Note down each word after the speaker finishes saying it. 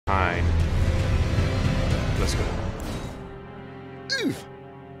kind. Let's go.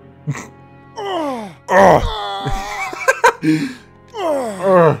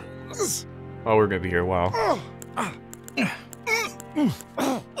 Oh, we're gonna be here a while.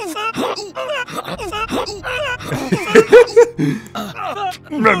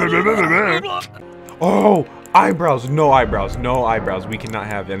 Oh, eyebrows, no eyebrows, no eyebrows. We cannot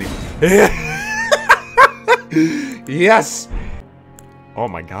have any. Yes. Oh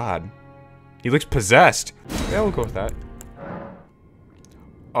my god. He looks possessed. Yeah, we'll go with that.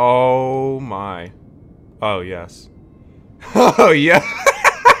 Oh my. Oh yes. Oh yeah.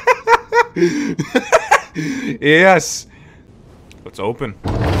 Yes. Let's open.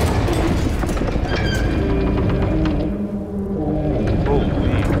 Holy. Oh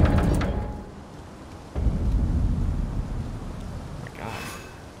my god.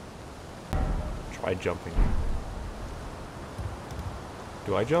 Try jumping.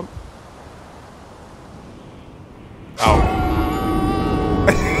 Do I jump? Oh.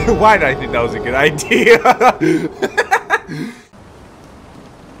 Why did I think that was a good idea?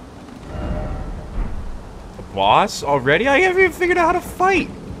 A boss? Already? I haven't even figured out how to fight.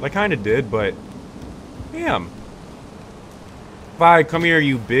 I kinda did, but... Damn. Bye, come here,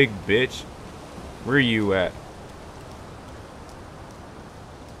 you big bitch. Where are you at?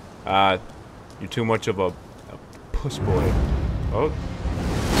 You're too much of a puss boy. Oh.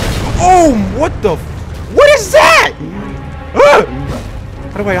 Oh, what the f— what is that?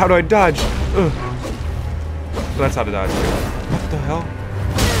 How do I dodge? So that's how to dodge. What the hell?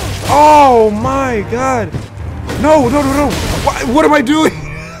 Oh my god! No, no, no, no! What am I doing?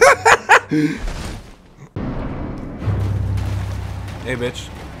 Hey, bitch.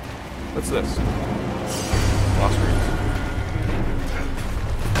 What's this? Lost rings.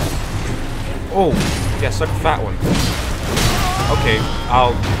 Oh, yeah, suck a fat one. Okay,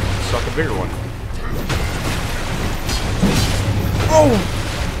 I'll suck a bigger one. Oh!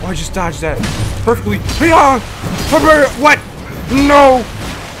 Oh, I just dodged that perfectly. What? No!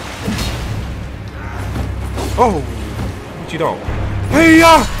 Oh, what you don't?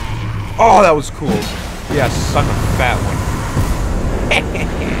 Oh, that was cool. Yeah, suck a fat one.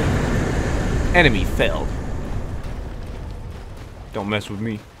 Enemy failed. Don't mess with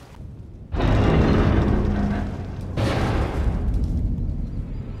me.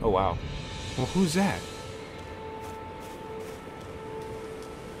 Oh wow. Well, who's that?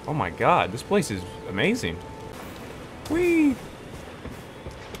 Oh my god, this place is amazing. Whee!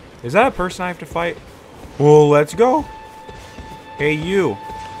 Is that a person I have to fight? Well, let's go. Hey, you.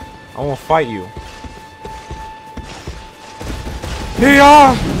 I won't fight you.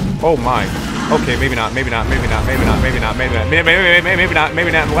 Yeah! Oh my. Okay, maybe not, maybe not, maybe not, maybe not, maybe not, maybe not, maybe not,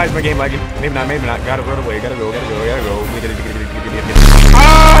 maybe not. Why is my game lagging? Maybe not, maybe not. Gotta run away, gotta go, gotta go, gotta go.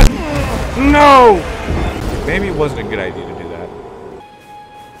 Ah! No! Maybe it wasn't a good idea to do that.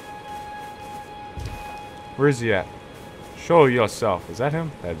 Where is he at? Show yourself. Is that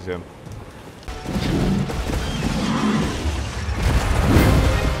him? That's him.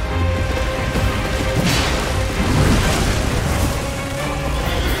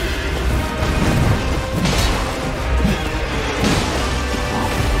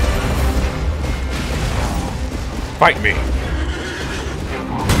 Fight me.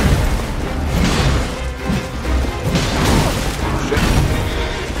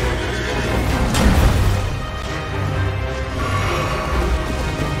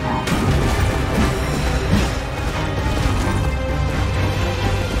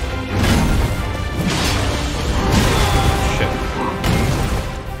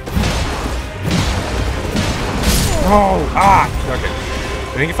 Oh, ah! Okay.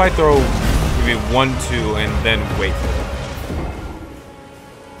 I think if I throw maybe 1, 2, and then wait for it.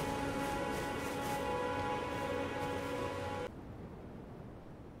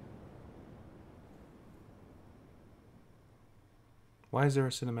 Why is there a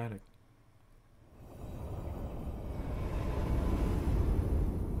cinematic?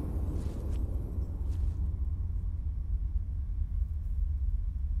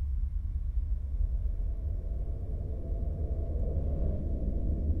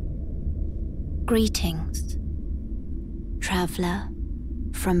 Greetings, traveler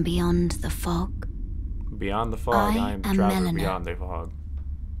from beyond the fog. Beyond the fog, I am traveling beyond the fog.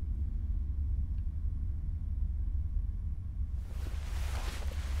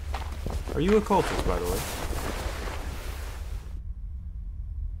 Are you a cultist, by the way?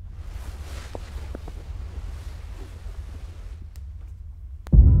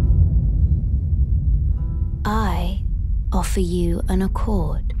 I offer you an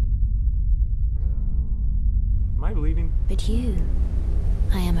accord. Am I bleeding? But you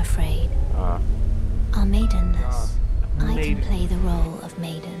I am afraid. Are maidenless. I can play the role of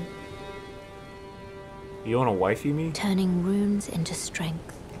maiden. You wanna wifey me? Turning runes into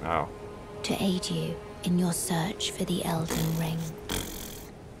strength. Oh. To aid you in your search for the Elden Ring.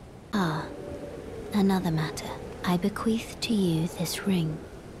 Ah, another matter. I bequeath to you this ring.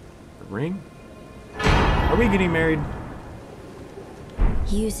 The ring? Are we getting married?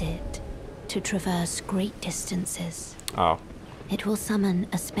 Use it to traverse great distances. Oh. It will summon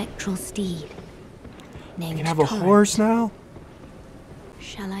a spectral steed. Named I can have a Torrent. horse now?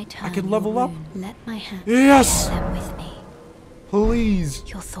 Shall I turn I can your level up? rune? Let my hands Yes! share them with me. Please.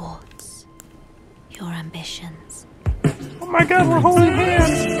 Your thoughts. Your ambitions. Oh my god, we're holding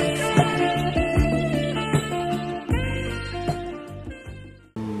hands!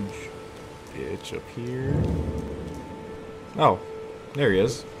 Bitch up here. Oh, there he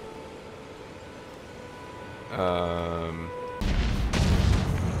is. Oh.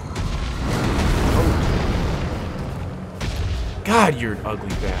 God, you're an ugly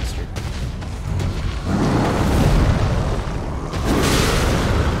bastard.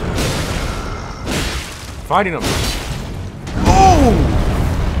 Fighting him. Oh!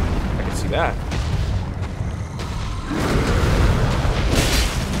 I can see that.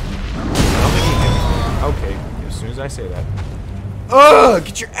 I don't think he hit me. Okay, as soon as I say that. Ugh!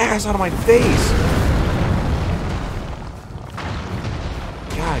 Get your ass out of my face!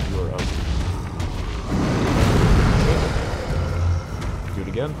 God, you are ugly. Do it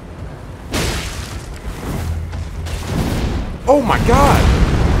again. Oh my god!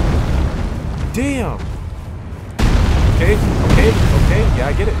 Damn! Okay, yeah,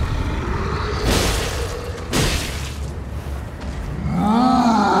 I get it.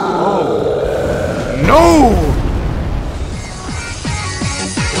 Oh. No!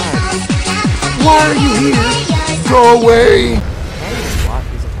 Why are you here? Go away! Can I just block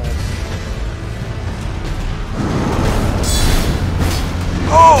these attacks?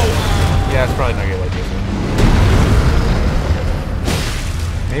 Oh! Yeah, it's probably not gonna like this.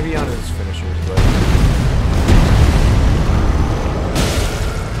 Maybe on his finishers, but...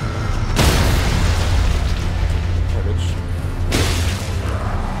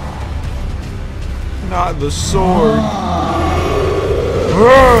 Not the sword.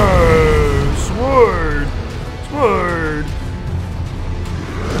 Sword. Sword. Sword.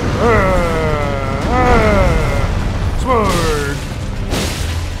 Sword.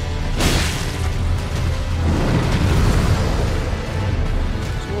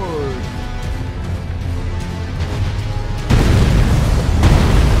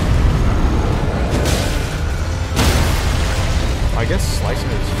 I guess slicing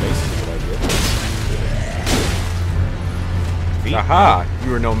his face is a good idea. Aha!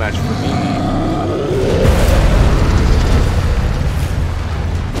 You are no match for me.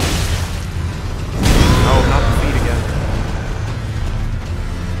 No, not the feet again.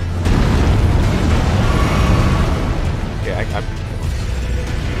 Okay,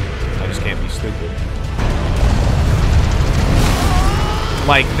 I just can't be stupid.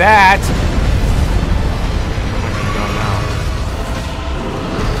 Like that! Where am I gonna go now?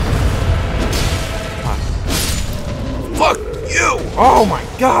 Fuck you! Oh my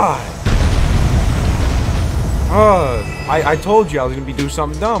god! I told you I was gonna be doing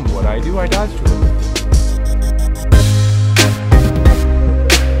something dumb. What I do, I dodged to him.